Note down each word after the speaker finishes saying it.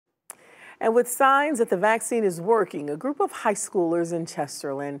And with signs that the vaccine is working, a group of high schoolers in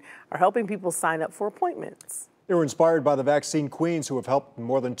Chesterland are helping people sign up for appointments. They were inspired by the vaccine queens who have helped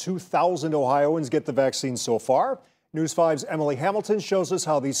more than 2,000 Ohioans get the vaccine so far. News 5's Emily Hamilton shows us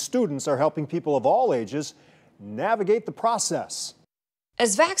how these students are helping people of all ages navigate the process.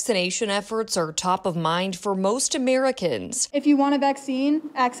 As vaccination efforts are top of mind for most Americans, if you want a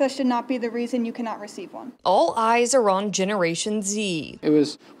vaccine, access should not be the reason you cannot receive one. All eyes are on Generation Z. It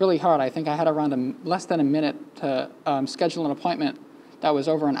was really hard. I think I had around less than a minute to schedule an appointment that was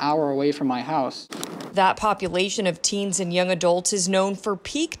over an hour away from my house. That population of teens and young adults is known for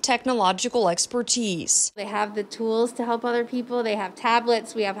peak technological expertise. They have the tools to help other people. They have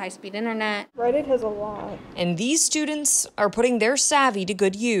tablets. We have high-speed internet. Reddit has a lot. And these students are putting their savvy to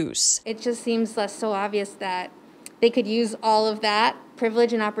good use. It just seems so obvious that they could use all of that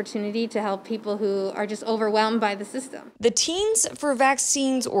privilege and opportunity to help people who are just overwhelmed by the system. The Teens for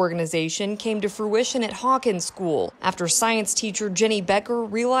Vaccines organization came to fruition at Hawkins School after science teacher Jenny Becker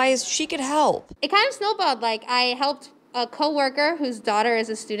realized she could help. It kind of snowballed. I helped a coworker whose daughter is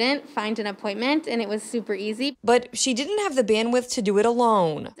a student find an appointment, and it was super easy. But she didn't have the bandwidth to do it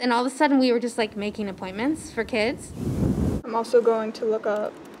alone. And all of a sudden we were just making appointments for kids. I'm also going to look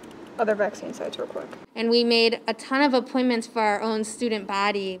up other vaccine sites real quick. And we made a ton of appointments for our own student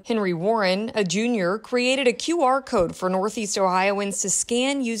body. Henry Warren, a junior, created a QR code for Northeast Ohioans to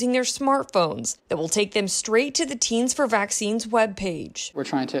scan using their smartphones that will take them straight to the Teens for Vaccines webpage. We're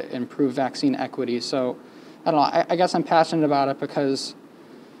trying to improve vaccine equity. So, I don't know, I guess I'm passionate about it because,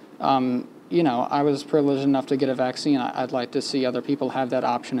 I was privileged enough to get a vaccine. I'd like to see other people have that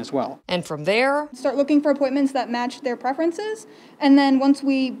option as well. And from there, start looking for appointments that match their preferences. And then once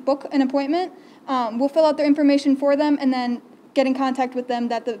we book an appointment, we'll fill out their information for them and then get in contact with them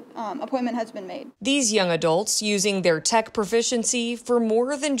that the appointment has been made. These young adults using their tech proficiency for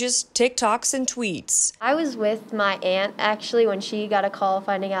more than just TikToks and tweets. I was with my aunt actually when she got a call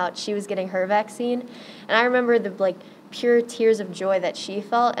finding out she was getting her vaccine. And I remember the pure tears of joy that she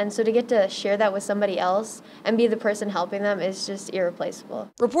felt, and so to get to share that with somebody else and be the person helping them is just irreplaceable.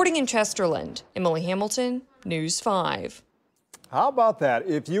 Reporting in Chesterland, Emily Hamilton, News 5. How about that?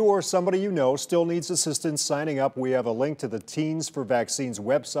 If you or somebody you know still needs assistance signing up, we have a link to the Teens for Vaccines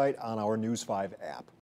website on our News 5 app.